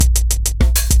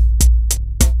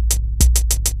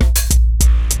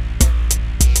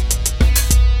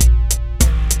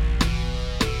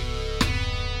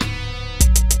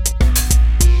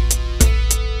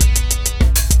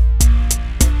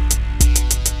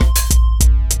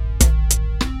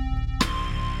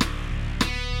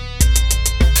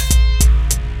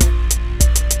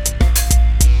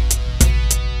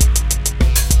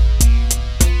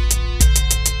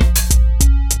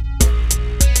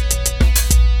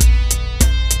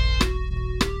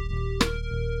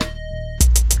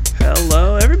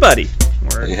everybody.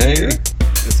 We're Hey. here.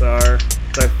 It's our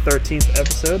 13th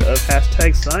episode of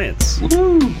Hashtag Science.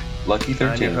 Woo! Lucky I'm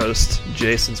 13. your host,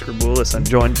 Jason Scribulis. I'm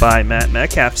joined by Matt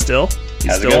Metcalf still. He's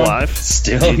How's it still going? alive.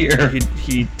 Still here.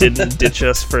 He didn't ditch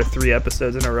us for 3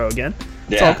 episodes in a row again.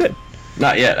 It's all good.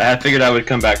 Not yet. I figured I would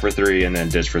come back for 3 and then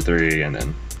ditch for 3 and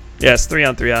then... Yeah, it's 3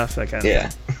 on 3 off, that kind of Yeah.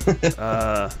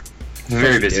 thing.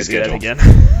 Very busy Do that schedule. again.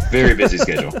 Very busy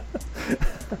schedule.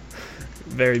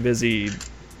 Very busy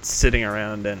sitting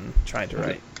around and trying to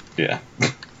write. Yeah.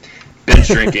 Binge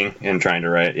drinking and trying to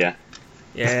write, yeah.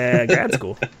 Yeah, grad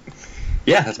school.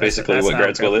 Yeah, that's basically that's what how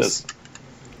grad school it is.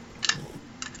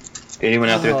 Anyone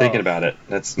out there Oh. thinking about it,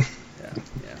 that's... Yeah.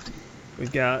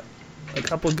 We've got a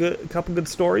couple good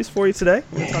stories for you today.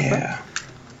 We'll talk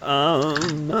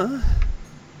about.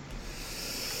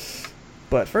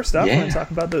 But first up, we're going to talk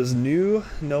about those new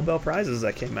Nobel Prizes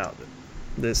that came out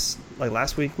this, like,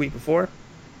 last week before.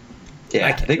 Yeah,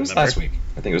 I can't think it was remember. last week.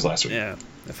 I think it was last week. Yeah,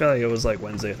 I feel like it was like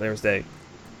Wednesday, Thursday.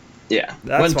 Yeah.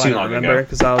 That's Wasn't why too I don't long remember, ago.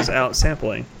 because I was out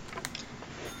sampling.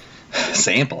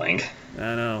 Sampling?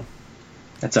 I know.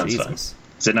 That sounds fun. Jesus.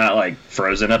 Is it not, like,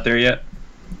 frozen up there yet?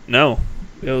 No,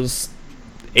 it was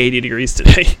 80 degrees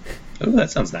today. Oh,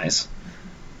 that sounds nice.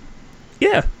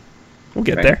 Yeah, we'll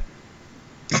get Right. there.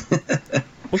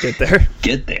 We'll get there.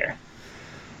 Get there.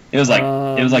 It was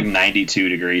like 92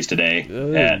 degrees today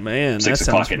Oh at man, 6 that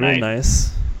o'clock sounds at real night.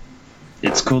 nice.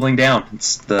 It's cooling down.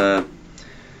 It's the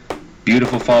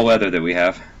beautiful fall weather that we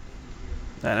have.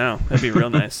 I know, that'd be real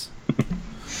nice.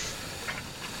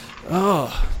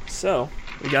 Oh, so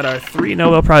we got our 3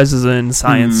 Nobel Prizes in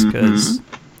science because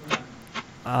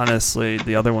honestly,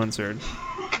 the other ones are.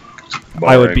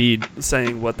 I would be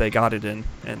saying what they got it in,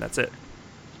 and that's it.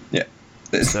 Yeah.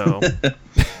 So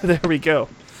there we go.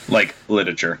 Like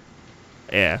literature.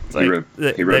 Yeah, it's He like, wrote-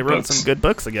 they he wrote wrote books. some good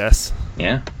books, I guess.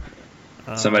 Yeah.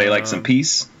 Somebody like some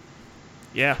peace.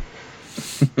 Yeah.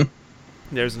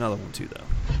 There's another one too,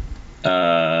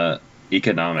 though.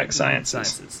 Economic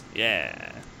sciences.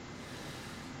 Yeah.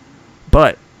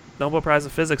 But Nobel Prize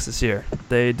of Physics this year,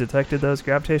 they detected those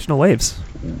gravitational waves,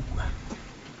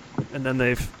 and then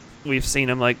we've seen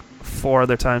them like 4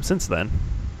 other times since then.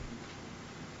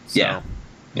 So, Yeah.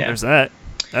 Yeah. There's that.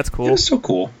 That's cool. It was so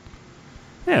cool.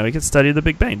 Yeah, we can study the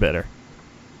Big Bang better.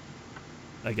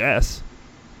 I guess.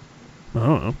 I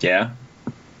don't know. Yeah.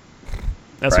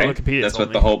 That's right? what Wikipedia That's told what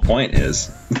me. the whole point is.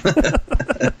 That's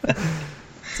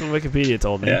what Wikipedia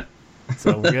told me. Yeah.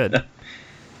 So we're good.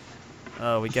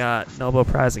 We got Nobel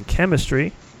Prize in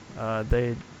Chemistry.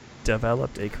 They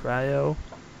developed a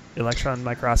cryo-electron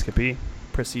microscopy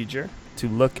procedure to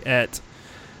look at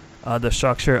the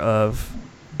structure of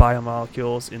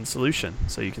biomolecules in solution,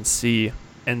 so you can see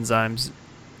enzymes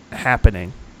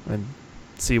happening and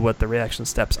see what the reaction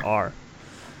steps are.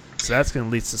 So that's going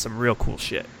to lead to some real cool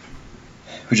shit.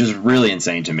 Which is really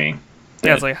insane to me. Yeah,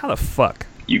 that it's like, how the fuck?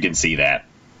 you can see that.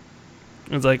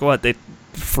 It's like, what, they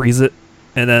freeze it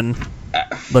and then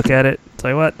look at it? It's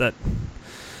like, what?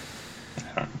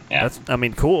 Yeah. That's, I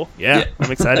mean, cool. Yeah.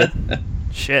 I'm excited.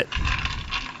 Shit.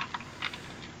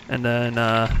 And then,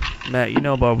 Matt, you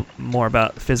know more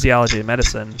about physiology and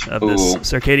medicine of this Ooh.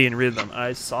 circadian rhythm.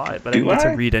 I saw it, but I Do didn't get to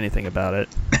I? read anything about it.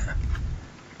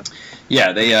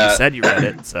 Yeah, they You said you read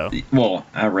it, so well,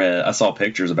 I saw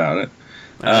pictures about it.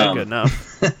 good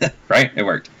enough. Right? It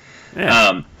worked.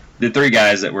 Yeah. The 3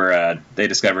 guys that were they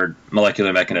discovered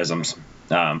molecular mechanisms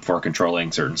for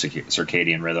controlling certain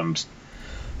circadian rhythms.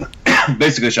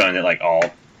 Basically showing that like all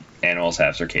animals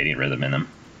have circadian rhythm in them.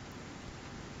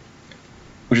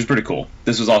 Which is pretty cool.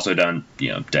 This was also done,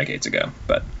 decades ago,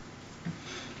 but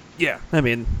Yeah. I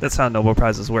mean, that's how Nobel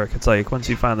Prizes work. It's like, once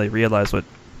you finally realize what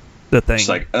the thing it's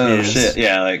like, oh is, shit,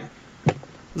 yeah, like it's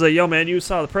like, yo, man, you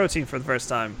saw the protein for the first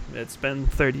time. It's been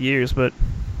 30 years, but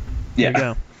yeah. there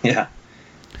you go. Yeah.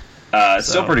 It's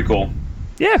still So- pretty cool.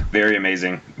 Yeah. Very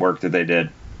amazing work that they did.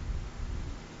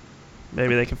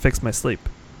 Maybe they can fix my sleep.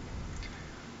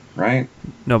 Right?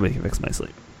 Nobody can fix my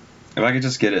sleep. If I could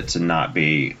just get it to not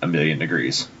be 1,000,000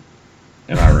 degrees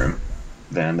in my room,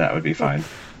 then that would be fine.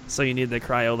 So you need the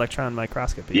cryo-electron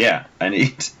microscopy. Yeah, I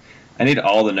need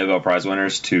all the Nobel Prize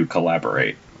winners to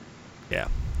collaborate Yeah.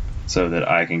 so that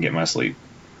I can get my sleep.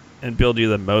 And build you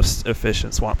the most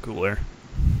efficient swamp cooler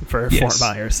for Yes. Fort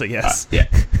Myers, I guess.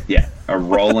 Yeah. A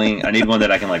rolling. I need one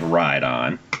that I can like ride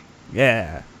on.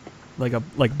 Yeah.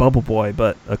 Like Bubble Boy,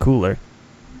 but a cooler.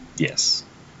 Yes.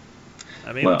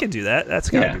 I mean, Well, we can do that. That's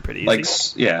gotta be pretty easy.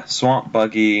 Like swamp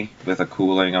buggy with a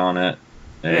cooling on it,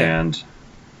 and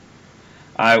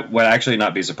I would actually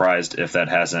not be surprised if that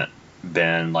hasn't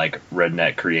been like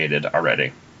redneck created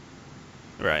already.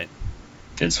 Right.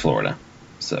 It's Florida,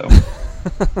 so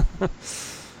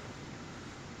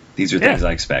these are things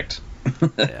I expect.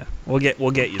 Yeah, we'll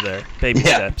get you there. Baby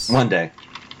steps. One day.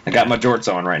 I got my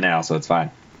jorts on right now, so it's fine.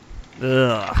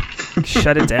 Ugh.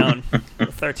 Shut it down. The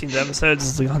 13th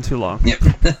episodes has gone too long. Yep.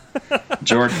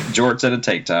 Jorts and a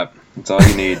tank top. That's all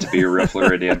you need to be a real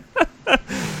Floridian.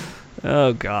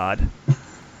 Oh God.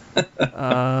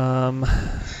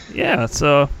 Yeah.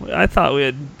 So I thought we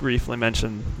had briefly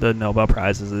mentioned the Nobel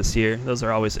Prizes this year. Those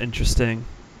are always interesting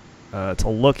to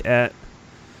look at,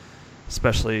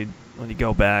 especially when you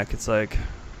go back. It's like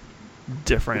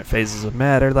different phases of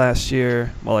matter last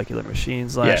year, molecular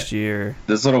machines last year.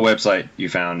 This little website you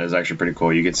found is actually pretty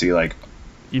cool. You can see like.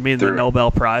 You mean the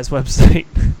Nobel Prize website?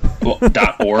 Well,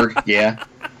 .org, yeah.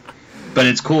 But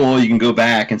it's cool. You can go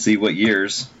back and see what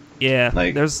years. Yeah,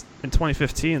 there's in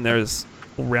 2015 there's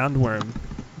roundworm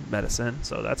medicine,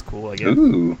 so that's cool, I guess.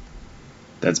 Ooh,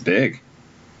 that's big.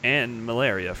 And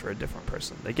malaria for a different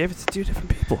person. They gave it to 2 different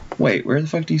people. Wait, where the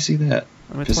fuck do you see that?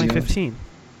 I'm in 2015.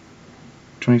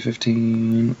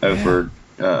 2015. Oh, yeah. For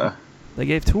they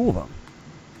gave 2 of them.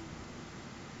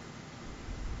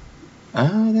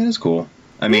 Oh, that is cool.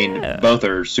 I mean, both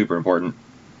are super important.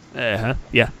 Yeah.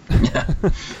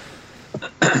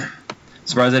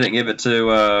 Surprised they didn't give it to,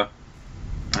 oh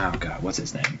God, what's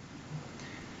his name?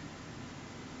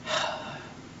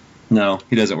 No,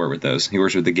 he doesn't work with those. He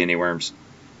works with the guinea worms.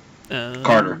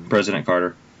 Carter, President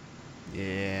Carter.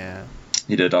 Yeah.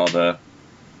 He did all the,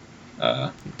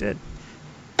 he did.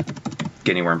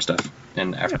 Guinea worm stuff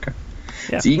in Africa.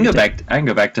 Yeah. So you can go back, I can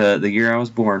go back to the year I was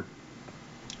born.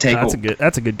 That's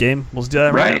a good game. Let's do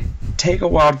that right now. Take a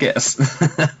wild guess.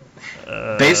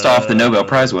 Based off the Nobel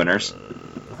Prize winners.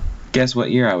 Guess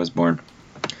what year I was born?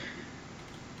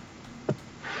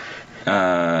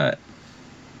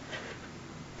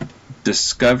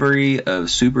 Discovery of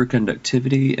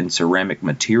superconductivity in ceramic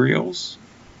materials.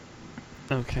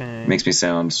 Okay. Makes me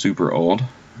sound super old.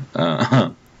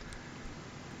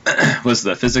 Was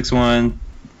the physics one,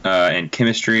 and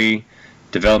chemistry,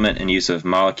 development and use of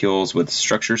molecules with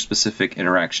structure-specific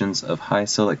interactions of high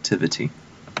selectivity.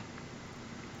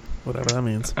 Whatever that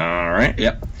means. All right.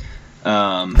 Yep.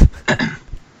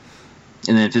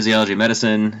 And then physiology and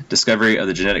medicine, discovery of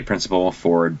the genetic principle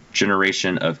for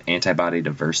generation of antibody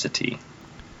diversity.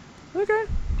 Okay.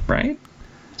 Right?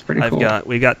 It's pretty cool.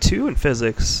 We got 2 in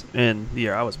physics in the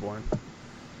year I was born.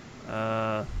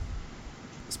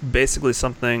 It's basically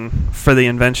something for the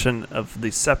invention of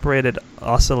the separated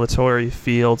oscillatory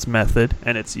fields method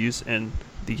and its use in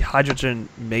the hydrogen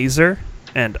maser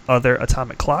and other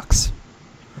atomic clocks.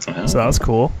 Oh, so that was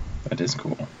cool. That is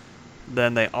cool.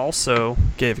 Then they also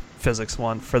gave physics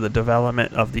 1 for the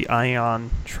development of the ion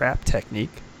trap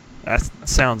technique. That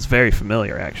sounds very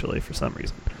familiar, actually, for some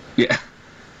reason. Yeah.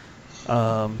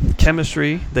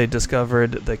 Chemistry, they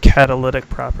discovered the catalytic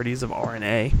properties of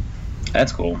RNA.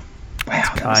 That's cool. Wow.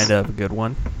 That's kind of a good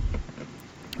one.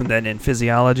 And then in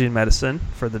physiology and medicine,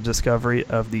 for the discovery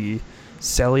of the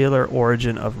cellular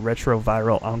origin of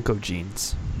retroviral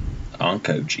oncogenes.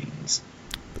 Oncogenes.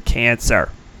 The cancer.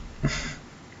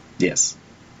 Yes.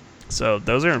 So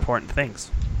those are important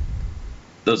things.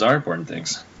 Those are important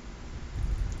things.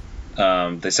 They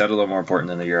sound a little more important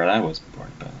than the year I was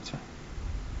born, but that's fine.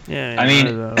 Yeah. I mean,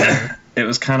 it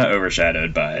was kind of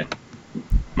overshadowed by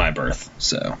my birth,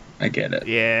 so I get it.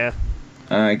 Yeah.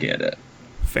 I get it.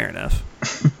 Fair enough.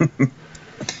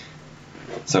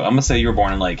 So I'm going to say you were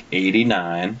born in like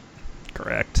 89.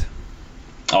 Correct.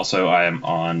 Also, I am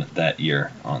on that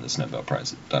year on this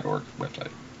NobelPrize.org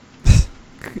website.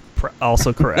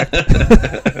 Also correct.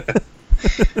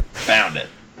 Found it.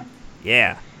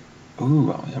 Yeah.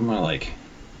 Ooh, I'm going to like...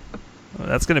 Well,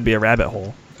 that's going to be a rabbit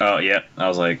hole. Oh, yeah. I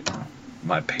was like,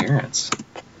 my parents.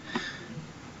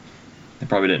 They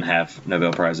probably didn't have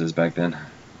Nobel Prizes back then.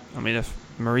 I mean, if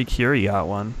Marie Curie got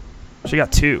one, she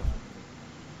got 2. Mm-hmm.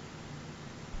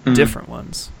 Different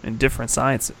ones in different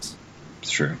sciences.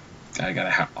 It's true. I gotta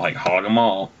hog them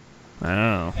all. I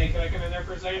know. Hey, can I come in there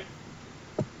for a second?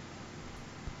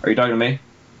 Are you talking to me?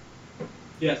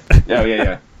 Yes. Oh,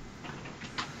 yeah.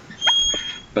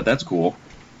 But that's cool.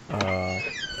 Let's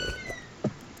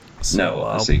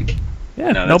see.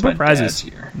 Yeah, no, Nobel Prizes.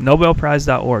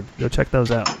 NobelPrize.org. Go check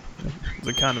those out.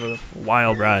 It's kind of a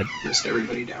wild ride. Missed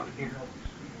everybody down in here.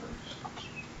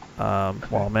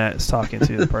 While Matt is talking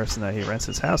to the person that he rents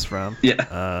his house from.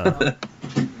 Yeah.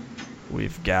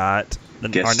 We've got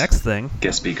our next thing.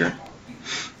 Guest speaker.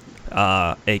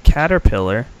 A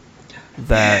caterpillar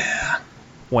that,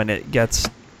 when it gets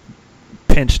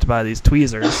pinched by these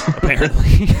tweezers,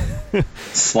 apparently, /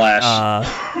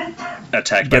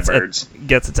 attacked by birds.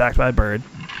 Gets attacked by a bird.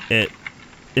 It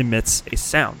emits a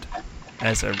sound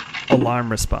as an alarm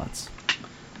response.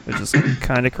 which is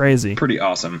kind of crazy. Pretty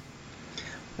awesome.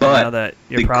 And But now that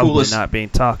you're the probably coolest- not being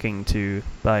talking to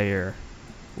by your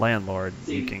landlord,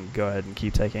 you can go ahead and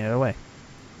keep taking it away.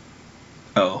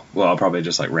 Oh, well, I'll probably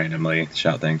just like randomly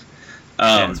shout things.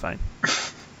 Yeah, it's fine.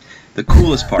 The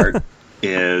coolest part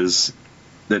is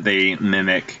that they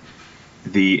mimic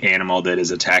the animal that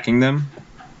is attacking them.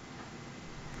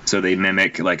 So they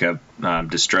mimic like a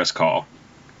distress call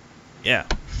Yeah.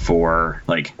 for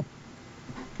like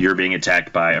you're being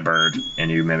attacked by a bird and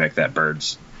you mimic that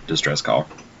bird's distress call.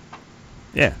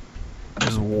 Yeah.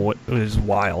 It was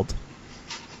wild.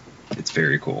 It's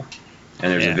very cool.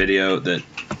 And there's Yeah. a video that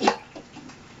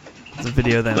It's a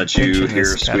video that lets you hear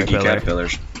squeaky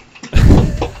caterpillars.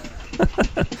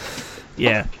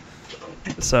 Yeah.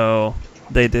 So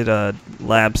they did a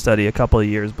lab study a couple of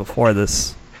years before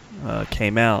this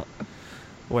came out,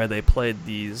 where they played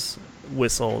these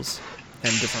whistles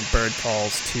and different bird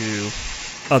calls to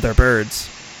other birds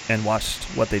and watched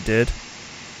what they did.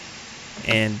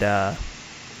 And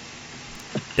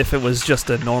if it was just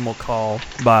a normal call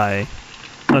by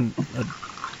a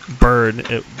bird,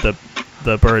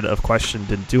 the bird of question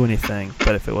didn't do anything.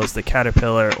 But if it was the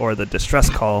caterpillar or the distress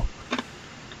call,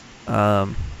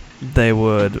 they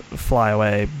would fly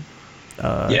away,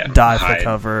 dive for hide.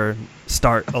 cover,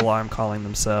 start alarm calling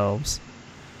themselves.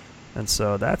 And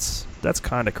so that's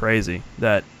kind of crazy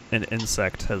that an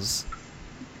insect has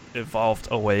evolved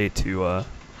a way to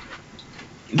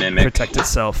Mimic. protect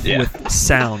itself Yeah. with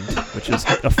sound, which is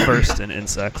a first in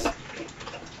insects.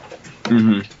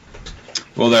 Mm-hmm.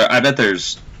 Well, I bet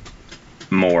there's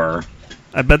more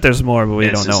I bet there's more, but we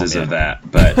don't know. instances Yet. of that.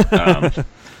 But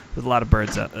There's a lot of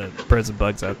birds and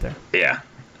bugs out there. yeah,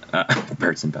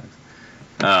 birds and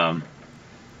bugs.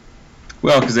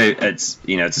 Well, because it's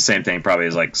it's the same thing probably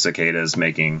as like cicadas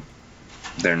making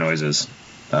their noises,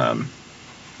 or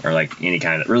like any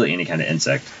kind of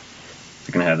insect.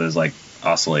 They're gonna have those like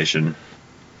oscillation.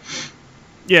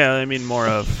 Yeah, I mean more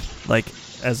of like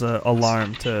as a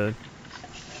alarm for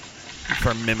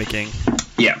mimicking.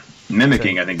 Yeah,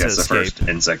 mimicking. To- I think to that's the escape. first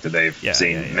insect that they've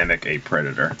seen Yeah. mimic a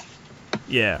predator.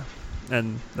 Yeah,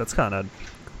 and that's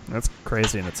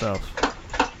crazy in itself.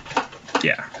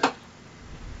 Yeah.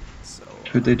 So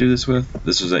Who'd they do this with?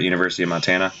 This was at University of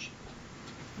Montana.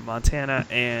 Montana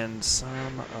and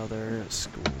some other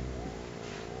school.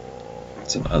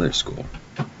 Some other school.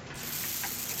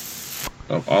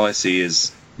 Oh, all I see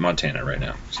is Montana right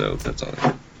now, so that's all.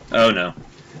 Oh no.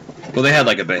 Well, they had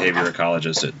like a behavior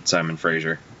ecologist at Simon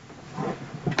Fraser,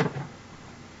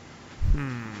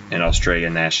 an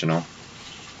Australian national.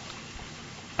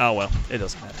 Oh well, it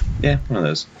doesn't matter. Yeah, one of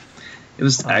those. It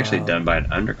was actually Um, done by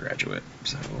an undergraduate,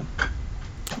 so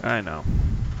I know.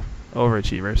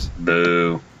 Overachievers.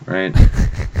 boo, right?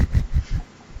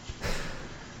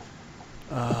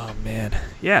 Oh man,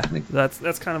 yeah,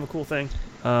 that's kind of a cool thing.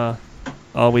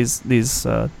 Always these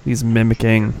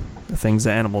mimicking things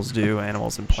that animals do,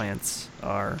 animals and plants,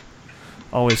 are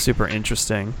always super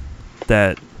interesting.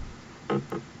 That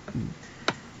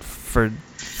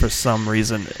for some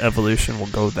reason evolution will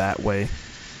go that way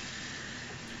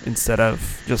instead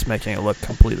of just making it look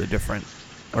completely different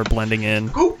or blending in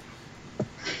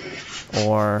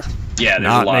or Yeah, there's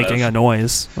not a lot making of. a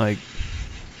noise. Like,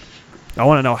 I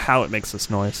want to know how it makes this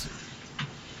noise.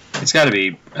 It's got to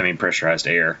be, pressurized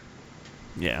air.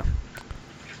 Yeah,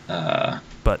 Yeah,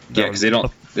 but because they don't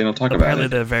talk about apparently it.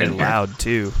 they're very in here. loud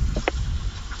too,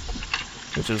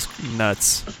 which is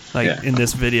nuts. Like Yeah. in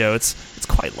this video, it's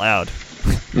quite loud,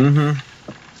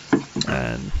 Mm-hmm.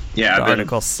 and Yeah, the I've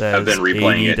article says been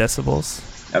replaying 80 it.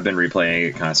 decibels. been replaying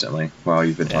it constantly while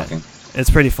you've been Yeah. talking. It's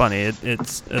pretty funny.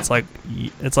 It's like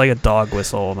a dog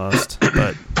whistle almost,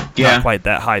 but Yeah. not quite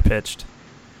that high pitched.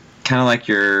 Kind of like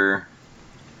your,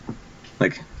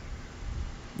 like,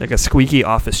 Like a squeaky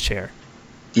office chair.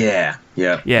 yeah. I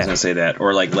Yeah. was gonna say that,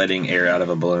 or like letting air out of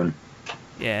a balloon,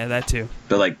 Yeah, that too.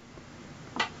 but like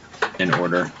in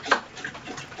order.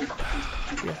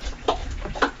 Yeah.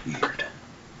 Weird.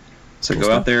 So Cool go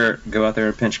stuff. out there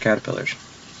and pinch caterpillars,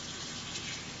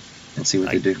 and see what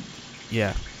they do.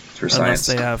 Yeah. For Unless science.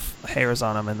 they have hairs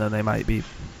on them, and then they might be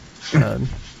bad.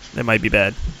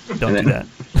 Don't And do then-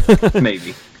 that.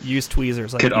 Maybe Use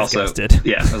tweezers like could these also guys did.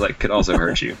 yeah, I was like could also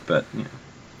hurt you, but you know.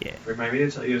 Yeah. Remind me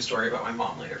to tell you a story about my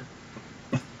mom later.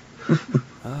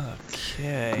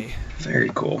 Okay.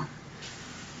 Very cool.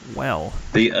 Well.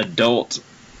 The adult,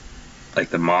 like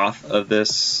the moth of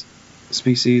this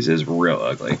species, is real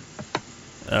ugly.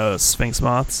 Oh, sphinx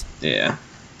moths. Yeah.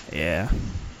 Yeah.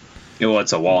 Well,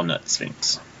 it's a walnut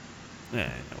sphinx,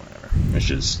 Whatever. which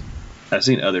is I've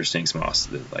seen other sphinx moths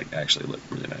that like actually look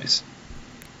really nice.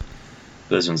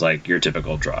 This one's like your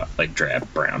typical drab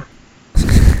brown.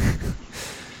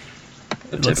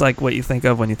 It looks like what you think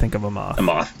of when you think of a moth. A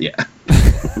moth, yeah.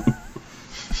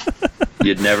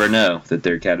 You'd never know that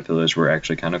their caterpillars were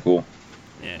actually kind of cool.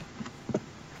 Yeah.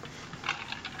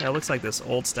 Yeah, it looks like this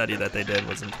old study that they did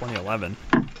was in 2011,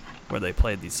 where they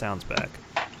played these sounds back.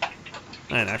 I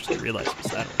didn't actually realize it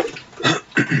was that old.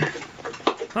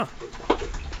 Huh.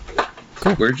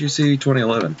 Cool. Where'd you see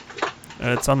 2011?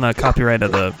 It's on the copyright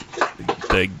of the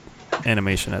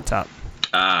animation at top.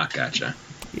 Ah, gotcha.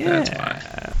 Yeah. That's why.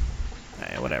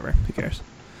 Whatever. Who cares?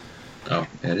 Oh,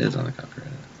 it is on the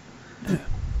copyright. Yeah.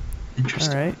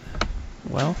 Interesting. All right.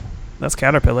 Well, that's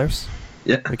caterpillars.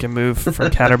 Yeah. We can move from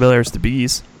caterpillars to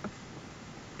bees.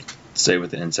 Stay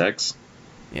with the insects.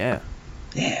 Yeah.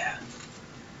 Yeah.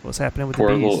 What's happening with the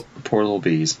bees? Poor little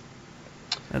bees.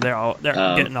 And they're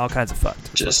getting all kinds of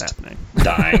fucked. Just what's happening.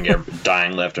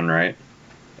 dying left and right.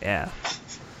 Yeah.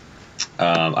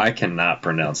 I cannot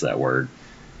pronounce that word.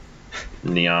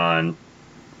 Neonicotinoid.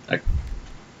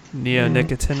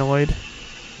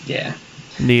 Yeah.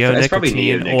 It's probably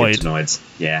neonicotinoids.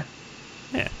 Yeah.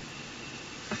 Yeah.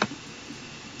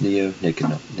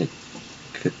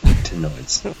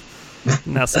 Neonicotinoids.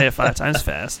 Now say it 5 times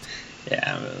fast.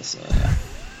 Yeah, it was,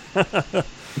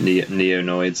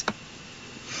 neonoids.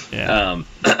 Yeah.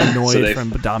 Noid from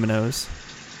Domino's.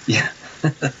 Yeah.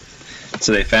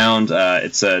 So they found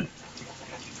it's a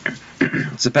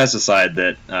pesticide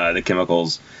that the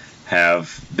chemicals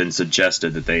have been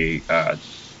suggested that they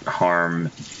harm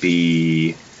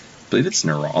I believe it's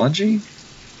neurology.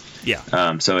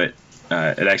 Yeah. So it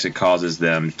actually causes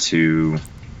them to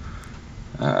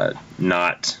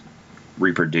not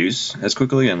reproduce as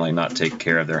quickly and like not take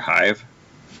care of their hive.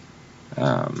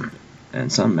 And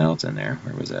something else in there.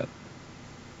 Where was that?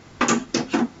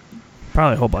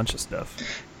 Probably a whole bunch of stuff.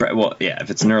 Well, yeah. If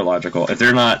it's neurological, if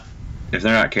they're not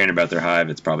caring about their hive,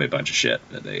 it's probably a bunch of shit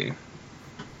that they.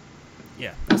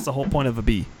 Yeah, that's the whole point of a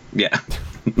bee. Yeah.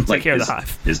 Take care of the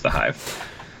hive. Is the hive.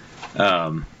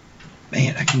 Man,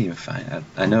 I can't even find it.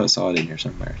 I know I saw it in here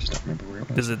somewhere. I just don't remember where it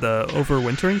was. Is it the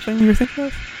overwintering thing you're thinking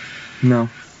of? No.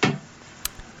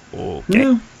 Okay.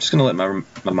 No. Just gonna let my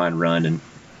mind run, and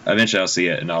eventually I'll see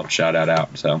it and I'll shout it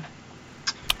out. So.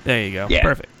 There you go. Yeah.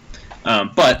 Perfect.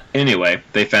 But anyway,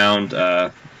 they found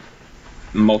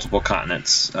multiple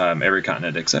continents, every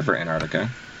continent except for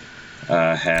Antarctica.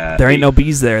 Had there ain't no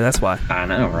bees there. That's why. I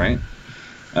know, right?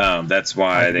 That's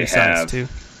why they have. Too.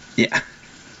 Yeah.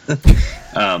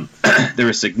 There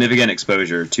was significant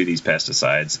exposure to these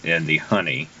pesticides in the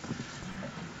honey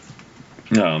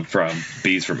from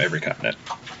bees from every continent.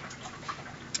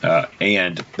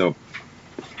 And the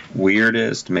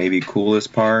weirdest, maybe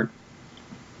coolest part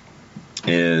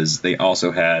is they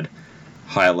also had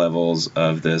high levels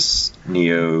of this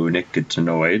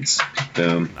neonicotinoids.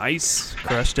 Boom. Nice.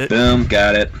 Crushed it. Boom.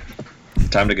 Got it.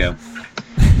 Time to go.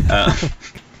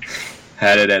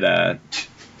 Had it at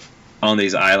on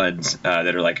these islands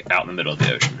that are like out in the middle of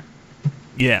the ocean.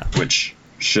 Yeah. Which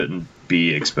shouldn't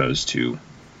be exposed to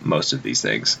most of these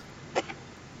things.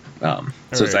 So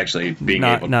it's actually being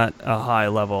able to... Not a high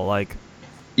level like...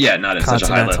 Yeah, not at such a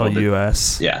high level. Continental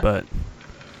U.S. Yeah. But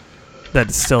that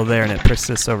it's still there and it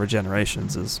persists over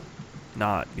generations is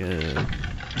not good.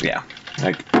 Yeah.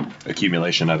 Like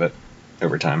accumulation of it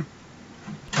over time.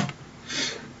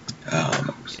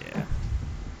 Yeah.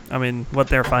 I mean, what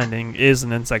they're finding is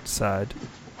an insecticide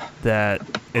that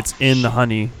it's in the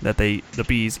honey that the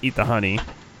bees eat the honey,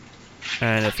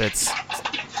 and if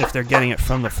they're getting it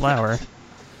from the flower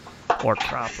or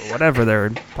crop or whatever they're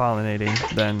pollinating,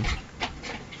 then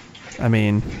I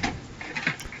mean,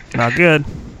 not good.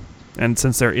 And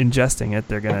since they're ingesting it,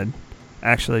 they're gonna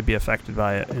actually be affected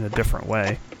by it in a different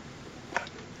way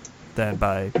than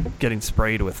by getting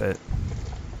sprayed with it.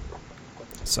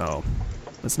 So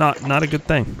it's not a good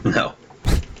thing. No.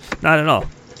 Not at all.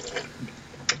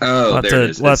 Oh,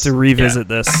 we'll have to revisit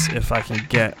this if I can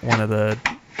get one of the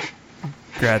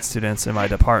grad students in my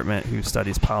department who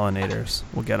studies pollinators.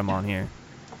 We'll get them on here.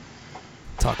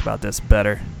 Talk about this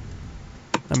better.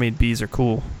 I mean, bees are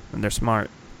cool and they're smart.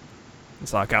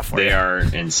 That's all I got for you. They are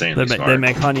insanely smart. They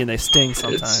make honey and they sting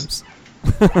sometimes.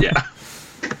 Yeah.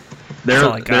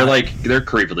 They're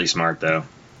creepily smart though.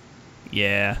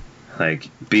 Yeah. Like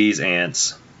bees,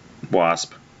 ants,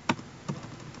 wasp.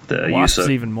 The wasps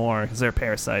even more because they're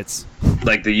parasites.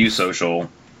 Like the eusocial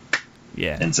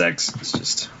insects. It's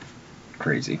just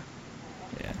crazy.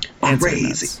 Yeah.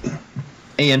 Crazy.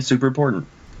 And super important.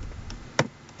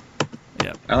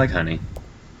 Yep. I like honey.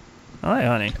 I like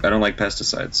honey. I don't like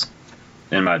pesticides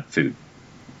in my food.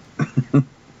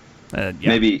 Yeah.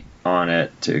 Maybe on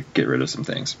it to get rid of some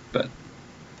things, but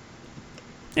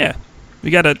Yeah. We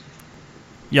gotta...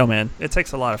 Yo, man, it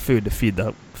takes a lot of food to feed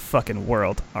the fucking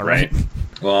world, all right?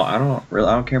 Well, I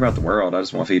don't care about the world. I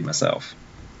just want to feed myself.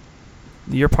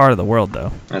 You're part of the world,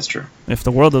 though. That's true. If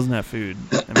the world doesn't have food,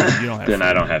 I mean, you don't have Then food.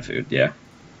 I don't have food, yeah.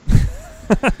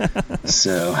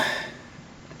 So...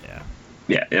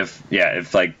 Yeah.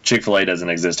 If like Chick-fil-A doesn't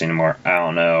exist anymore, I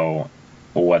don't know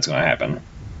what's going to happen.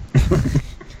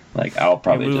 Like, I'll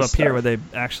probably move just up here where they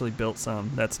actually built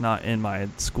some that's not in my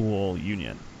school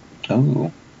union.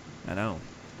 Oh. I know.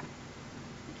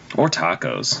 Or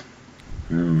tacos.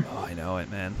 Mm. Oh, I know it,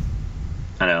 man.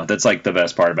 I know. That's like the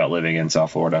best part about living in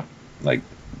South Florida. Like,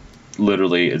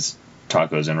 literally, it's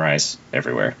tacos and rice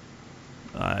everywhere.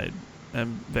 I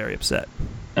am very upset.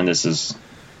 And this is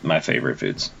my favorite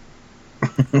foods.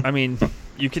 I mean,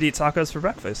 you could eat tacos for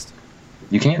breakfast.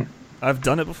 You can. I've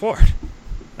done it before.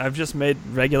 I've just made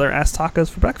regular ass tacos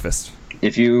for breakfast.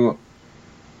 You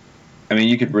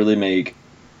could really make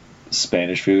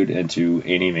Spanish food into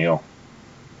any meal.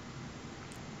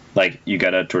 Like, you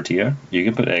got a tortilla, you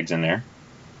can put eggs in there.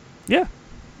 Yeah.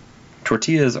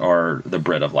 Tortillas are the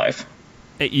bread of life.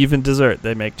 Even dessert,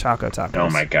 they make choco tacos. Oh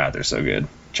my god, they're so good.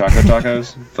 Choco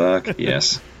tacos? Fuck,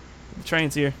 yes. The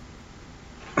train's here.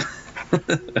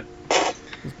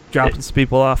 Dropping some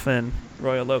people off in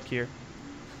Royal Oak here.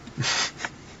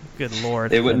 Good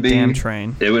lord. It wouldn't that be damn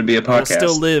train. It would be a podcast. I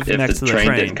will still live if next the to the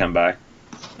train. didn't come by.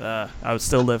 I would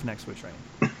still live next to a train.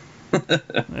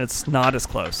 It's not as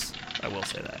close. I will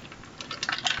say that.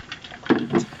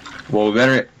 Well,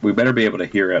 we better be able to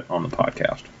hear it on the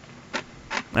podcast.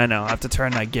 I know. I have to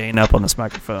turn my gain up on this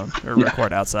microphone or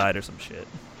record outside or some shit.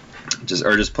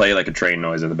 Just play like a train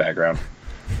noise in the background.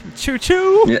 Choo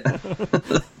choo. Yeah.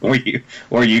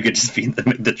 or you could just be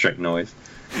the train noise.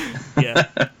 Yeah.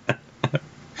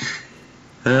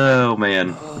 Oh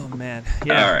man. Oh man.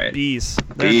 Yeah. All right. Bees.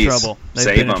 They're Bees. in trouble. They've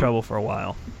Save been in 'em. trouble for a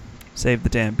while. Save the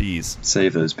damn bees.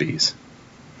 Save those bees.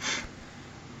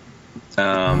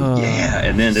 Yeah,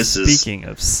 and then this is Speaking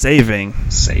of saving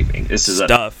saving. This is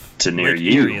stuff to near Lake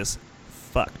you. Erie is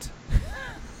fucked.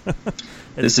 This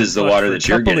It's is the fucked water for that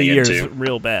you're a couple getting of years, into.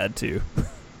 real bad too.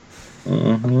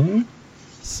 Mm-hmm.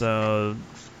 So,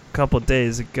 a couple of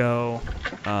days ago,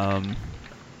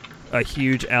 a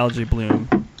huge algae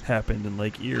bloom happened in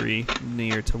Lake Erie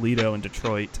near Toledo and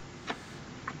Detroit.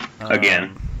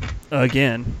 Again.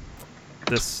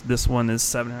 This one is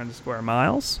 700 square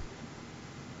miles,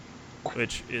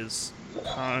 which is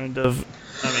kind of,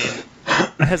 I mean,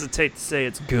 I hesitate to say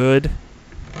it's good,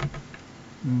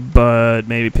 but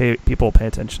maybe people pay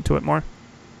attention to it more.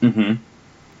 Mm-hmm.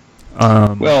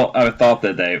 Well, I thought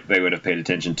that they would have paid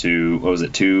attention to, what was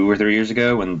it, 2 or 3 years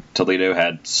ago when Toledo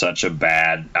had such a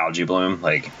bad algae bloom?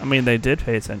 Like, I mean, they did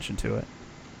pay attention to it.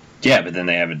 yeah, but then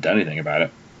they haven't done anything about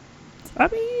it. I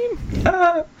mean,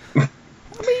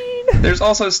 There's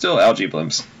also still algae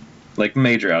blooms, like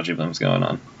major algae blooms going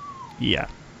on. yeah.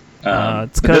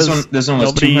 It's but this because one was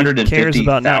nobody 250,000 cares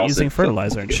about not using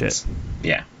fertilizer and focus. shit.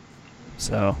 Yeah.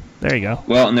 So, there you go.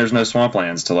 Well, and there's no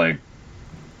swamplands to, like,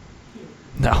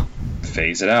 No.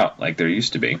 phase it out like there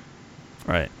used to be.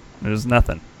 Right. There's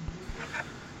nothing.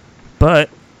 But,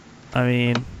 I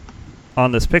mean,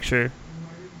 on this picture,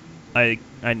 I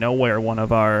know where one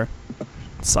of our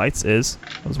sites is.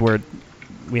 It was where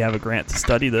we have a grant to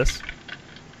study this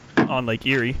on Lake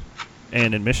Erie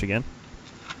and in Michigan,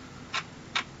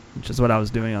 which is what I was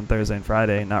doing on Thursday and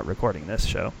Friday, not recording this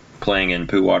show. Playing in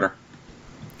poo water.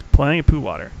 Playing in poo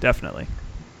water, definitely.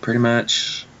 Pretty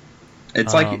much.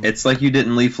 It's like you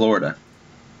didn't leave Florida.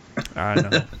 I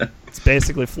know. It's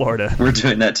basically Florida. We're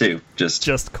doing that too.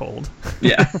 Just cold.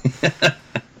 yeah.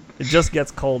 It just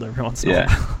gets cold every once in a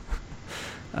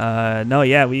while. No,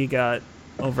 yeah, we got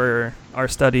our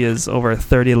study is over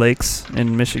 30 lakes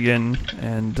in Michigan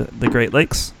and the Great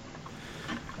Lakes.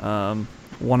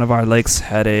 One of our lakes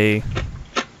had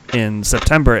in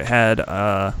September, it had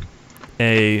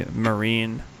a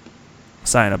marine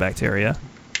cyanobacteria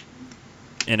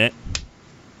in it.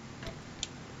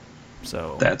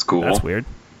 So that's cool. That's weird.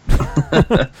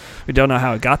 We don't know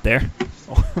how it got there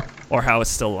or how it's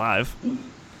still alive.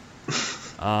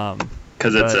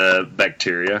 Because it's a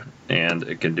bacteria and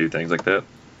it can do things like that.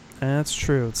 That's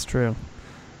true. It's true.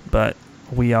 But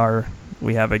we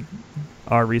have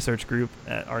our research group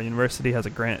at our university has a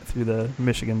grant through the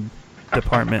Michigan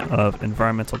Department of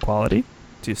Environmental Quality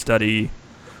to study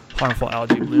harmful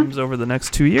algae blooms over the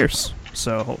next 2 years.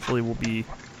 So hopefully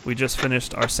we just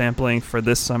finished our sampling for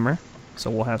this summer, so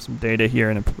we'll have some data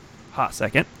here in a hot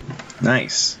second.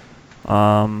 Nice.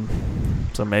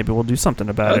 So maybe we'll do something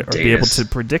about it or be able to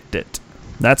predict it.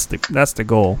 That's the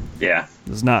goal. Yeah.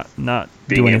 Is not Being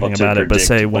do able anything to about it, but predict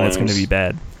say when it's going to blooms. be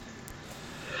bad.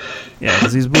 Yeah,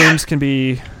 because these blooms can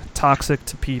be toxic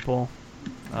to people.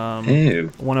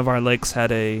 Ew. One of our lakes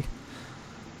had a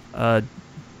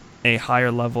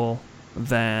higher level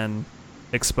than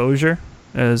exposure,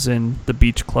 as in the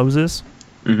beach closes.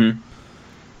 Mm-hmm.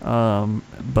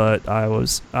 But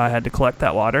I had to collect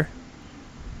that water,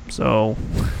 so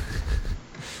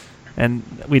and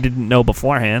we didn't know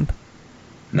beforehand.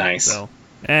 Nice. So,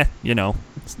 it's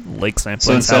lake sampling.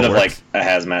 So is how instead it of works. like a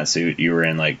hazmat suit, you were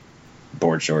in like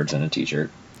board shorts and a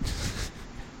t-shirt.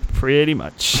 Pretty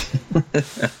much.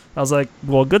 I was like,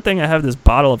 well, good thing I have this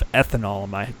bottle of ethanol in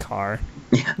my car.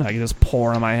 Yeah. I can just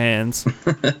pour on my hands.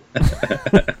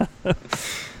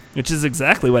 Which is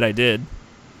exactly what I did.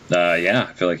 Yeah,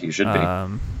 I feel like you should be.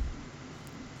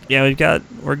 Yeah,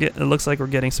 it looks like we're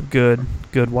getting some good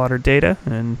water data,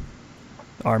 and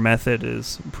our method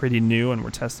is pretty new, and we're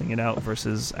testing it out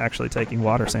versus actually taking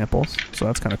water samples. So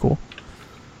that's kind of cool.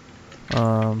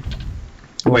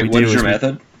 Wait, what is your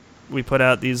method? We put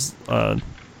out these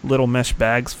little mesh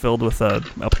bags filled with a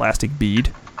plastic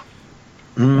bead,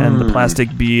 and the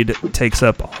plastic bead takes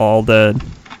up all the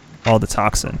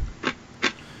toxin.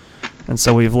 And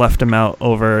so we've left them out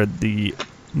over the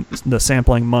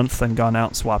sampling month and gone out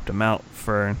and swapped them out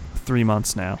for 3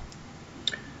 months now.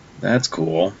 That's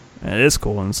cool. And it is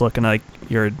cool, and it's looking like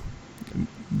you're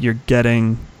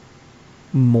getting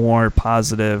more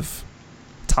positive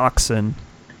toxin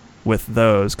with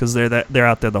those, because they're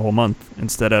out there the whole month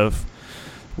instead of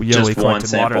we Just collected one water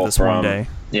sample this one day.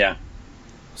 Yeah.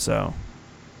 So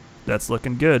that's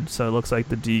looking good. So it looks like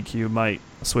the DEQ might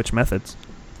switch methods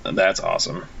That's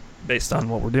awesome. based on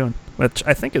what we're doing, which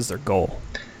I think is their goal.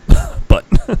 But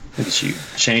Look at you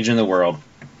changing the world.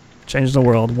 change the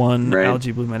world one Right.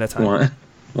 algae bloom at a time.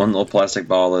 One little plastic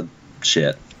ball of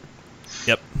shit.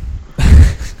 Yep.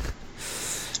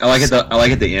 I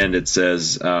like at the end it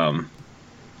says,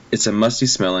 it's a musty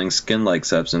smelling skin-like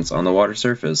substance on the water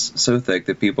surface, so thick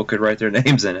that people could write their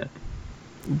names in it.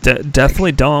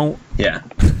 Definitely don't Yeah.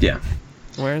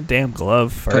 wear a damn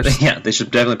glove first. But, yeah, they should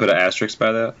definitely put an asterisk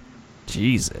by that.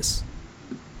 Jesus.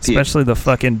 Especially the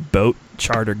fucking boat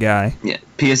charter guy. Yeah.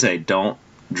 PSA, don't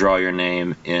draw your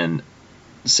name in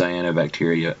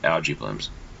cyanobacteria algae blooms.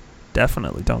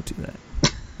 Definitely don't do that.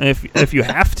 And if you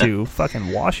have to,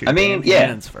 fucking wash your damn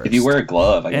hands first. If you wear a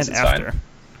glove, I guess and it's after. fine.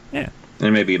 Yeah.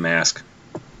 And maybe a mask.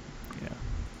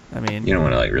 I mean, You don't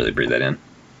want to like really breathe that in.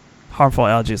 harmful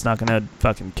algae is not going to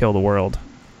fucking kill the world.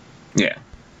 Yeah.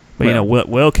 But you know what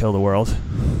will kill the world?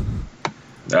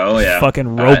 Oh yeah.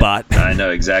 Fucking robot. I know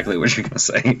exactly what you're gonna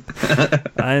say.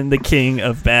 I'm the king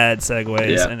of bad segues,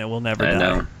 Yeah. and it will never I die.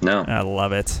 know. No. I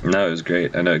love it. No, it was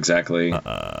great. I know exactly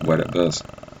what it was.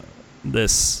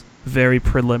 This very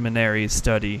preliminary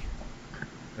study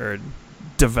or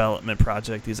development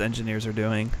project these engineers are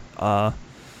doing.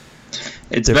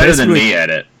 It's they're better than basically- me at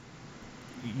it.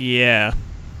 Yeah.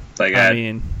 Like I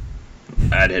mean,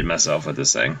 I'd hit myself with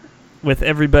this thing. with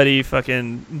everybody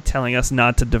fucking telling us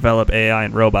not to develop AI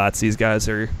and robots, these guys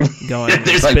are going and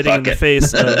They're like, spitting in "Fuck the it."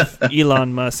 face of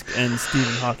Elon Musk and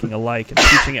Stephen Hawking alike and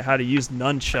teaching it how to use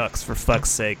nunchucks, for fuck's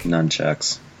sake.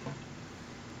 Nunchucks.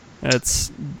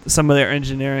 It's some of their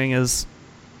engineering is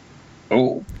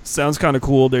Oh, sounds kind of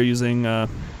cool. They're using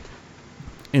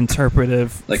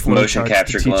interpretive Like flow motion charts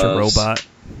capture to teach gloves. a robot.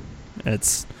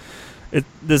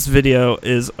 This video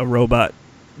is a robot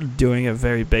doing a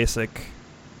very basic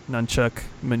nunchuck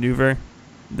maneuver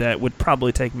that would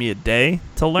probably take me a day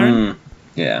to learn,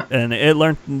 yeah. and it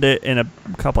learned it in a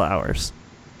couple hours.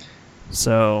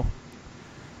 So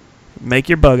make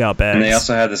your bug out bags. And they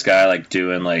also had this guy like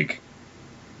doing like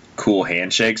cool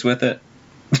handshakes with it.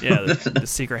 Yeah, the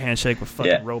secret handshake with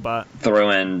fucking Yeah. robot.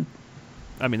 throwing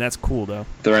I mean, that's cool though.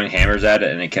 hammers at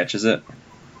it and it catches it.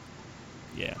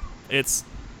 Yeah, it's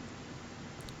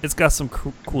got some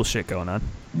cool shit going on,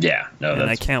 Yeah, no, and I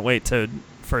that's can't wait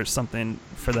for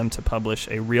them to publish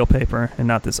a real paper and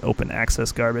not this open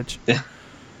access garbage.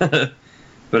 but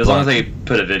as long as they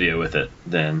put a video with it,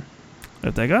 then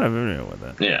If they got a video with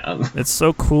it, yeah, it's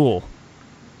so cool.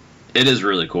 it is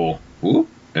really cool. Whoop,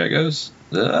 there it goes.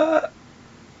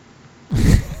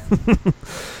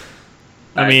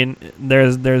 I mean,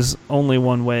 there's only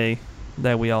one way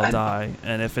that we all die,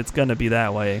 and if it's gonna be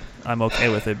that way, I'm okay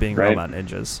with it being Right. robot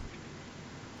ninjas.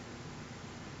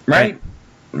 Right?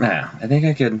 Nah, I think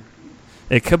I could.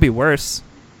 It could be worse.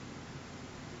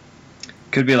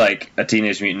 Could be like a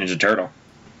Teenage Mutant Ninja Turtle,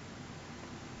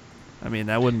 I mean,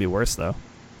 that wouldn't be worse though.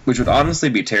 which would honestly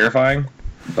be terrifying.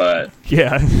 But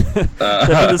Yeah, that'd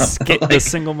be the like-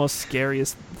 single most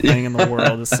scariest thing in the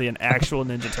world is see an actual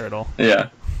Ninja Turtle. yeah.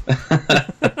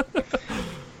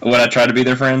 Would I try to be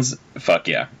their friends? Fuck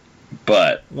yeah.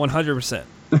 But 100%.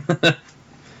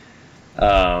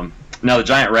 Now the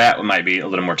giant rat might be a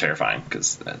little more terrifying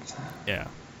because that's Yeah.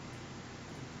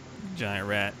 Giant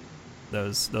rat.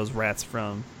 Those rats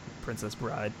from Princess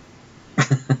Bride.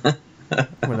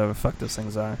 Whatever the fuck those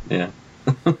things are. yeah.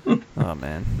 Oh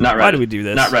man. Not Why Ratat- do we do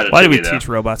this? not Ratatouille, Why do we though. teach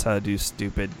robots how to do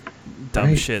stupid, dumb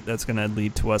Right. shit that's gonna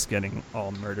lead to us getting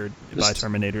all murdered by Just-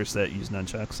 Terminators that use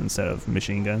nunchucks instead of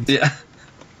machine guns? Yeah.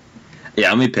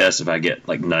 Yeah, I'm gonna be pissed if I get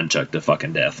like nunchuck to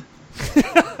fucking death.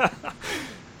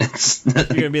 It's You're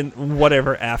gonna be in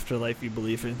whatever afterlife you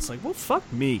believe in. It's like, well,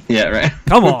 fuck me. yeah, right.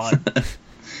 Come on.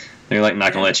 They're like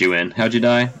not gonna let you in. How'd you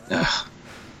die? Ugh.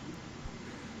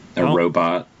 A Well,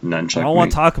 robot nunchuck. I don't want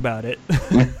me. to talk about it.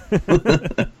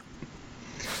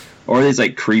 Or these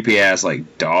like creepy ass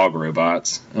like dog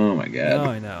robots. Oh my god. Oh,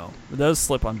 I know. But those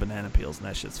slip on banana peels, and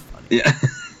that shit's funny. Yeah.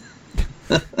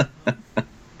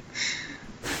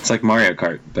 It's like Mario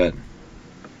Kart, but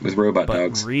with robot But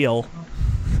dogs. real.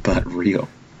 But real.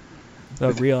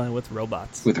 But real and with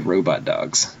robots. With robot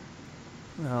dogs.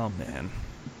 Oh man.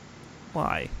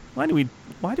 Why? Why do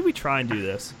we try and do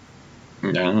this?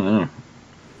 I don't know.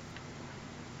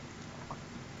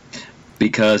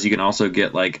 Because you can also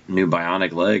get like new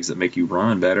bionic legs that make you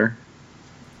run better.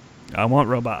 I want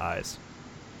robot eyes.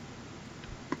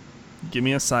 Give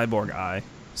me a cyborg eye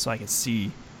so I can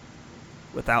see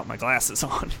without my glasses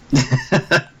on.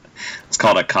 It's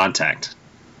called a contact.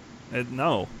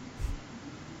 No.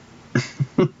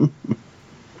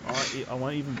 I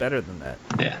want even better than that.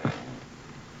 Yeah.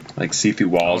 Like see through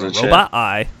walls and Robot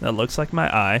eye that looks like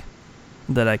my eye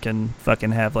that I can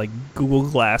fucking have like Google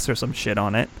Glass or some shit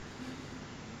on it.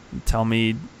 And tell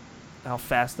me how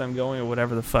fast I'm going or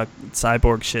whatever the fuck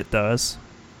cyborg shit does.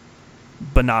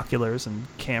 Binoculars and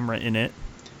camera in it.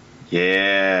 shit.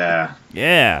 Yeah.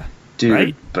 Yeah. Dude,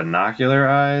 Right? binocular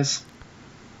eyes?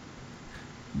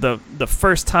 The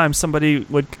first time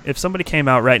if somebody came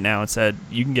out right now and said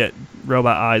you can get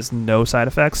robot eyes, no side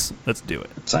effects, let's do it.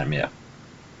 Sign me up.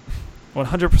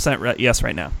 100% yes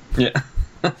right now. Yeah.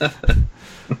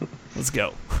 Let's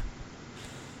go.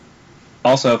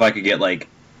 Also, if I could get like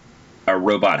a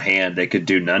robot hand, they could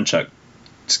do nunchuck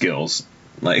skills.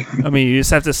 Like, I mean, you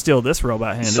just have to steal this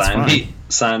robot hand. It's fine.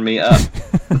 sign me up.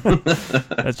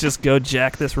 Let's just go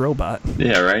jack this robot.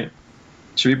 Yeah, right.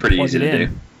 Should be pretty Plug easy it to in.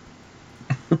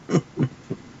 do.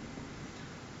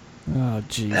 Oh,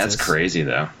 Jesus. That's crazy,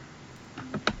 though.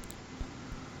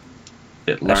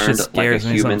 It That shit learned like a scares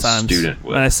me human sometimes. student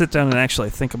would. When I sit down and actually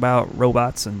think about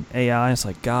robots and AI, it's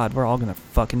like, God, we're all going to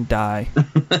fucking die.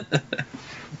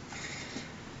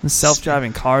 And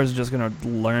self-driving cars are just going to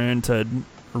learn to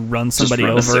run somebody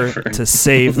run us over over. to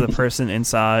save the person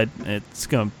inside. It's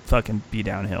going to fucking be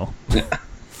downhill.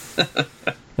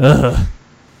 Ugh.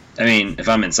 I mean, if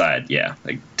I'm inside, yeah,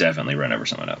 like definitely run over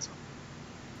someone else.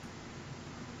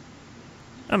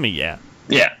 I mean, yeah.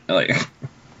 Yeah, like.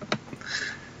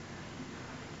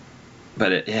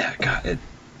 But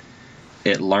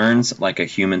it learns like a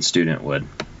human student would.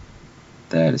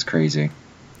 That is crazy.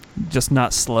 Just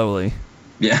not slowly.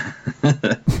 Yeah.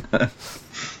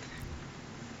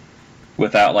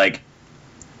 Without like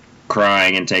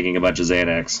crying and taking a bunch of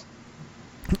Xanax.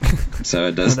 So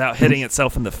it does. Without hitting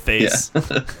itself in the face.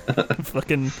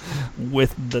 Fucking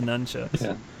with the nunchucks.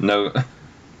 Yeah.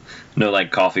 No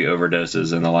like coffee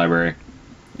overdoses in the library.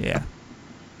 Yeah.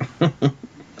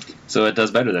 So it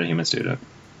does better than a human student.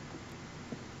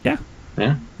 Yeah.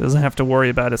 Yeah. Doesn't have to worry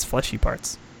about its fleshy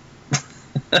parts.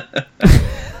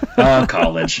 Oh,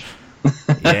 college.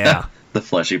 Yeah. The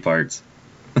fleshy parts.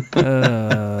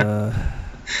 uh,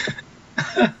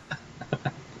 That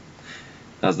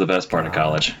was the best part of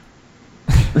college.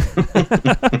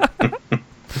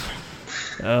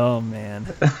 oh man.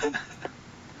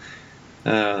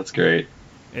 Oh, that's great.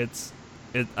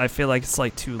 I feel like it's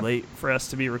like too late for us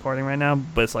to be recording right now,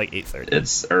 but it's like 8:30.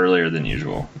 It's earlier than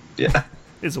usual. Yeah.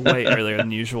 It's way earlier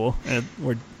than usual, and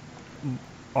we're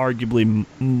arguably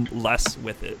less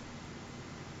with it.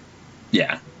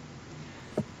 Yeah.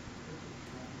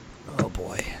 Oh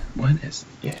boy. What is?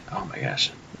 Yeah. Oh my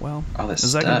gosh. Well, All this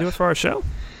is that gonna do it stuff. for our show?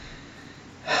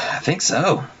 I think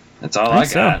so. That's all I I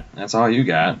think got. That's all you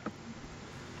got.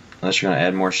 Unless you're gonna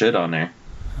add more shit on there.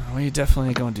 We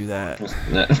definitely gonna do that.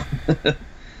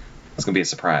 It's gonna be a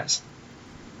surprise.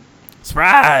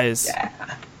 Surprise! Yeah.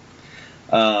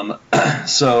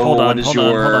 So Hold what is on,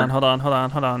 your? hold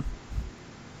on.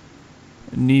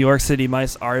 New York City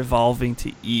mice are evolving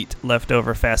to eat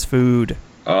leftover fast food.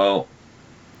 Oh.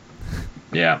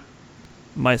 Yeah.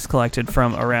 Mice collected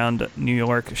from around New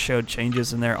York showed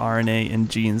changes in their RNA and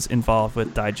genes involved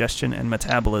with digestion and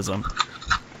metabolism,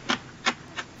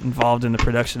 involved in the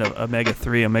production of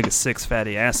omega-3, omega-6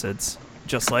 fatty acids.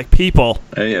 just like people.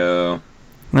 Heyo.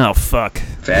 Oh, fuck.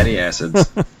 Fatty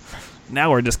acids.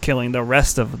 Now we're just killing the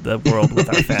rest of the world with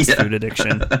our fast food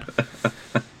addiction.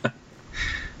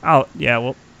 I'll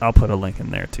put a link in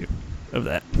there too of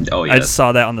that. Oh yeah. I just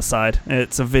saw that on the side.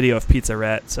 It's a video of Pizza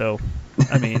Rat, so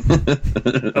I mean,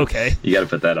 okay. You got to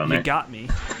put that on there. You got me,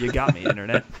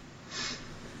 internet.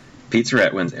 Pizza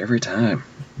Rat wins every time.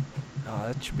 Oh,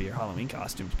 that should be your Halloween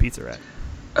costumes, Pizza Rat.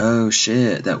 Oh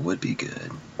shit, that would be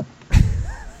good.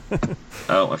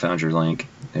 Oh, I found your link.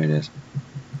 There it is.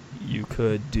 You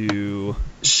could do.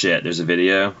 Shit, there's a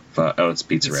video. Oh, it's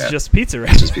Pizza Rat. It's just Pizza Rat.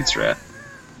 It's just Pizza Rat.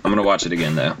 I'm gonna watch it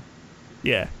again though.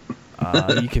 Yeah.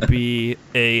 You could be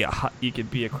a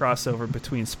crossover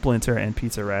between Splinter and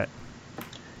Pizza Rat.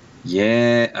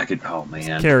 Yeah, I could. Oh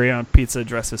man, Carry on pizza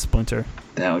dressed as Splinter.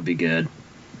 that would be good.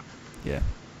 Yeah.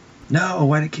 No,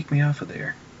 why'd it kick me off of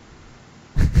there?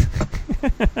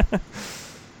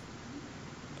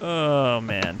 Oh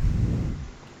man.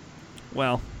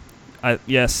 Well, I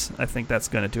think that's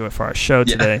gonna do it for our show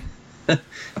today.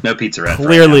 No Pizza Rat.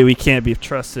 Clearly, we can't be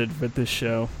trusted with this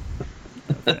show.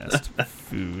 Fast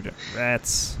food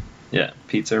rats. Yeah,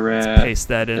 Pizza Rat. Let's paste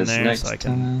that in is there next so I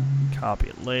can copy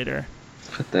it later.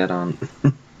 Put that on.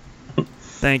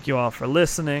 Thank you all for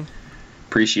listening.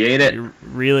 Appreciate it. We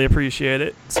really appreciate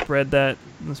it. Spread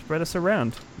us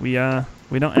around. We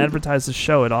don't advertise the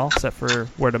show at all, except for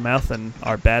word of mouth and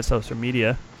our bad social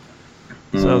media.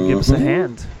 So give us a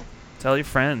hand. Tell your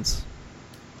friends.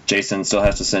 Jason still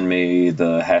has to send me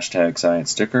the hashtag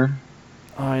science sticker.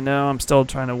 I know. I'm still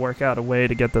trying to work out a way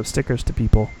to get those stickers to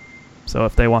people. So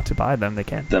if they want to buy them, they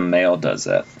can. The mail does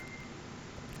that.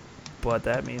 But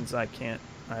that means I can't.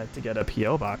 I have to get a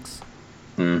P.O. box.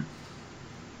 Well,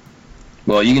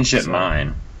 you can ship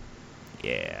mine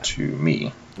Yeah. to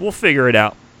me. We'll figure it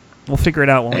out. We'll figure it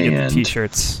out when we get the And-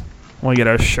 t-shirts. When we get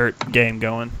our shirt game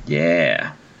going.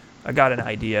 Yeah. I got an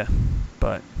idea,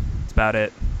 but that's about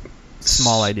it.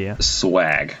 Small idea.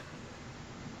 Swag.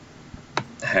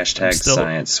 Hashtag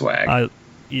science swag.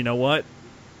 You know what?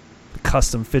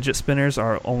 Custom fidget spinners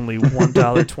are only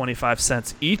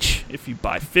 $1.25 each if you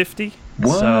buy 50.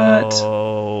 What?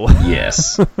 So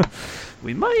Yes.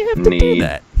 we might have to do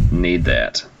that. Need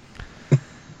that.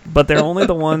 But they're only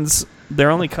the ones. They're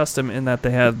only custom in that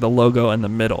they have the logo in the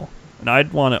middle, and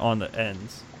I'd want it on the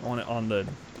ends. I want it on the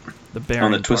bearing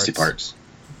On the twisty parts.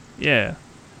 Yeah,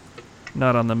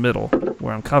 not on the middle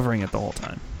where I'm covering it the whole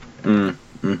time.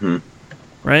 Mm-hmm.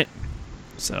 Right?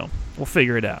 So we'll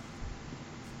figure it out.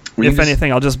 We If can just-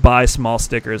 anything, I'll just buy small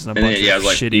stickers and a bunch I of was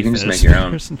like, shitty you can just fidget make your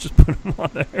own. spinners and just put them on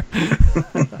there.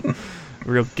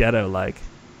 Real ghetto like.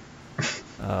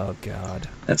 Oh God.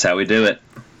 That's how we do it.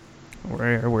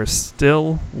 We're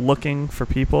still looking for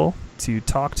people to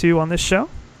talk to on this show.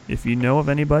 If you know of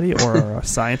anybody or are a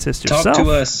scientist yourself, Talk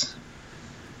to us.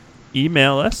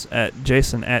 email us at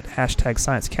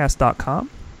jason@sciencecast.com.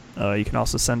 You can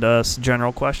also send us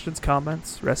general questions,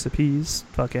 comments, recipes,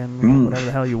 fucking whatever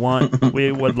the hell you want.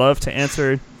 We would love to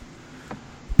answer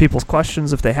people's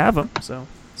questions if they have them. So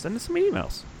send us some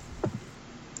emails.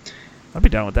 I'll be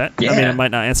down with that. I mean, Yeah. I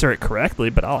might not answer it correctly,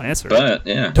 but I'll answer it. But,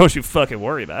 yeah. Don't you fucking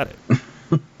worry about it.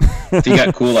 If you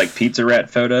got cool, like, Pizza Rat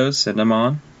photos, send them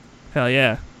on. Hell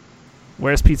yeah.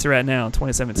 Where's Pizza Rat now in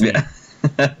 2017?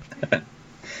 Yeah.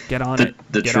 Get on it.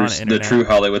 The Get true, on it, the internet. true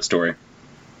Hollywood story.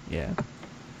 Yeah.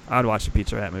 I'd watch the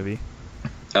Pizza Rat movie.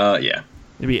 Yeah.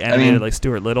 It'd be animated mean- like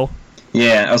Stuart Little.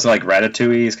 Yeah, also, like,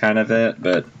 Ratatouille is kind of it,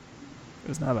 but It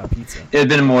was not about pizza. it had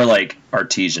been more like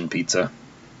artesian pizza,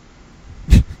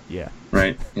 Yeah.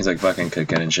 right? He's, like, fucking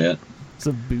cooking and shit. It's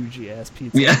a bougie ass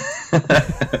pizza. Yeah.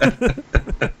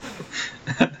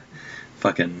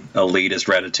 Fucking elitist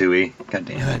Ratatouille. God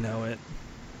damn I it. know it.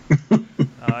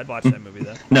 I'd watch that movie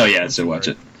though. No, yeah, I'd still watch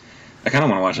it. I kind of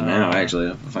want to watch it now, Uh, actually,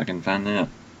 if I can find that.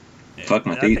 Yeah, Fuck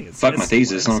my I think it's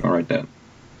thesis. I'm not gonna write that.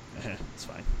 It's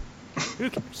fine. Who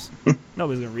cares?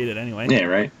 Nobody's gonna read it anyway. Yeah,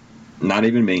 right. Not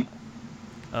even me.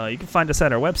 You can find us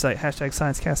at our website,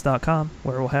 #sciencecast.com,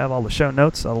 where we'll have all the show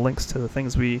notes, all the links to the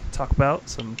things we talk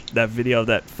about. That video of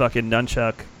that fucking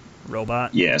nunchuck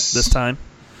robot. Yes. This time.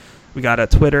 We got a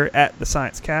Twitter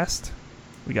 @TheScienceCast.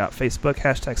 We got Facebook,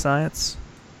 #Science.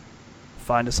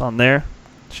 Find us on there.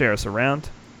 Share us around.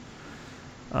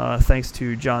 Thanks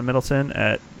to John Middleton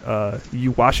at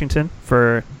U Washington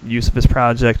for use of his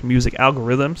project Music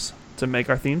Algorithms to make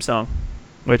our theme song,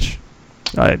 which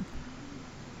I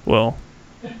will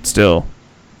still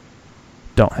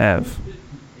don't have.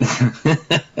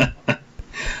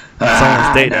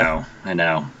 Someone's data. I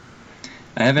know.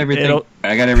 I have everything. It'll-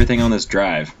 I got everything on this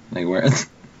drive. Like where?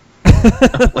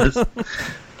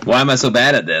 Why am I so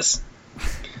bad at this?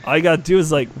 All you gotta do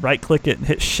is like right click it and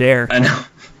hit share. I know.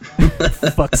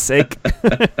 Fuck's sake.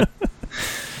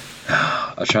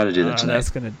 I'll try to do that tonight. That's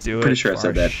gonna do it. Pretty sure I for said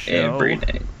our that show. every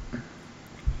night.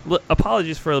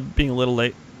 Apologies for being a little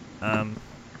late.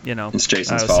 It's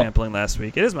Jason's I was fault. Sampling last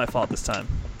week. It is my fault this time,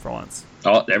 for once.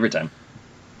 Oh, every time.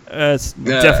 It's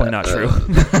definitely not true.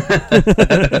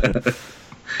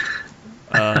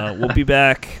 We'll be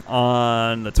back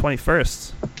on the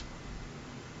 21st.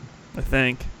 I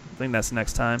think that's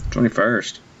next time.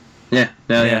 21st. Yeah.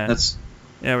 No. Yeah. Yeah. That's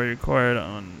Yeah, we record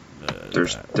on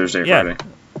Thursday or yeah.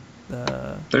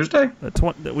 Friday. Thursday.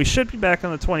 We should be back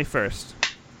on the 21st.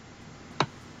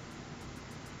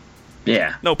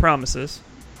 Yeah. No promises,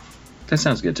 That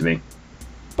sounds good to me.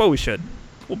 but we should.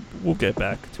 We'll get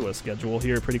back to a schedule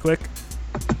here pretty quick.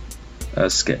 A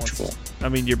schedule. I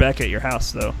mean, you're back at your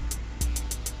house though,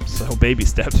 so baby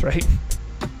steps, right?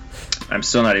 I'm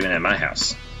still not even at my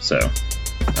house, so.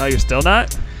 Oh, you're still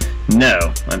not?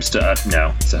 No, I'm still.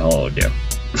 No, it's a hell of a deal.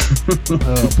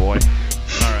 Oh boy.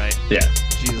 All right. Yeah.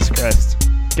 Jesus Christ.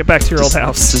 Get back to your old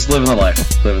house. Just living the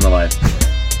life. Living the life.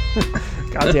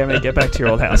 God damn it, get back to your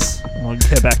old house. We'll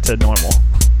get back to normal.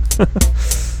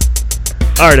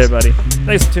 Alright, everybody.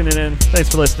 Thanks for tuning in. Thanks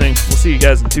for listening. We'll see you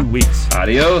guys in 2 weeks.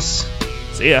 Adios.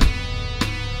 See ya.